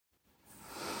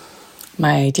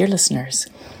My dear listeners,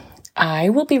 I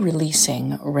will be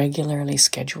releasing regularly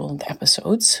scheduled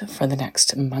episodes for the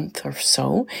next month or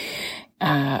so,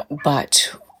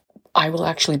 but I will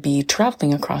actually be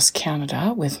traveling across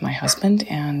Canada with my husband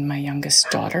and my youngest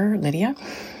daughter, Lydia,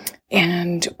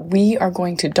 and we are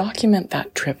going to document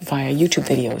that trip via YouTube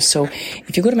videos. So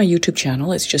if you go to my YouTube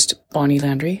channel, it's just Bonnie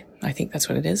Landry. I think that's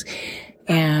what it is.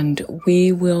 And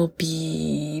we will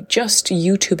be just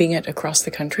YouTubing it across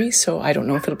the country. So I don't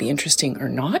know if it'll be interesting or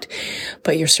not,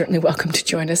 but you're certainly welcome to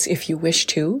join us if you wish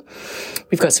to.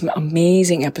 We've got some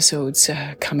amazing episodes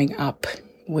coming up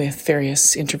with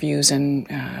various interviews and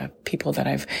people that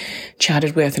I've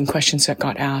chatted with and questions that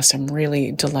got asked. I'm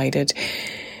really delighted.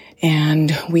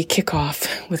 And we kick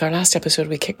off with our last episode.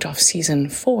 We kicked off season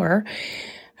 4,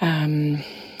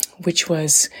 which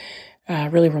was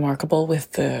really remarkable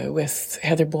with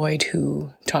Heather Boyd,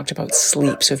 who talked about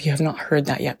sleep. So if you have not heard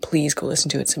that yet, please go listen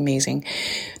to it. It's amazing.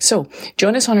 So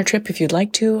join us on our trip if you'd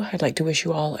like to. I'd like to wish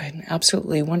you all an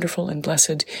absolutely wonderful and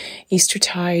blessed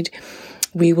Eastertide.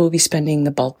 We will be spending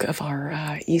the bulk of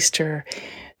our Easter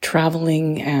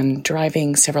traveling and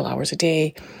driving several hours a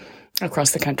day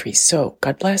across the country. So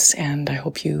God bless, and I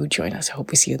hope you join us. I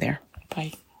hope we see you there.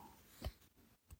 Bye.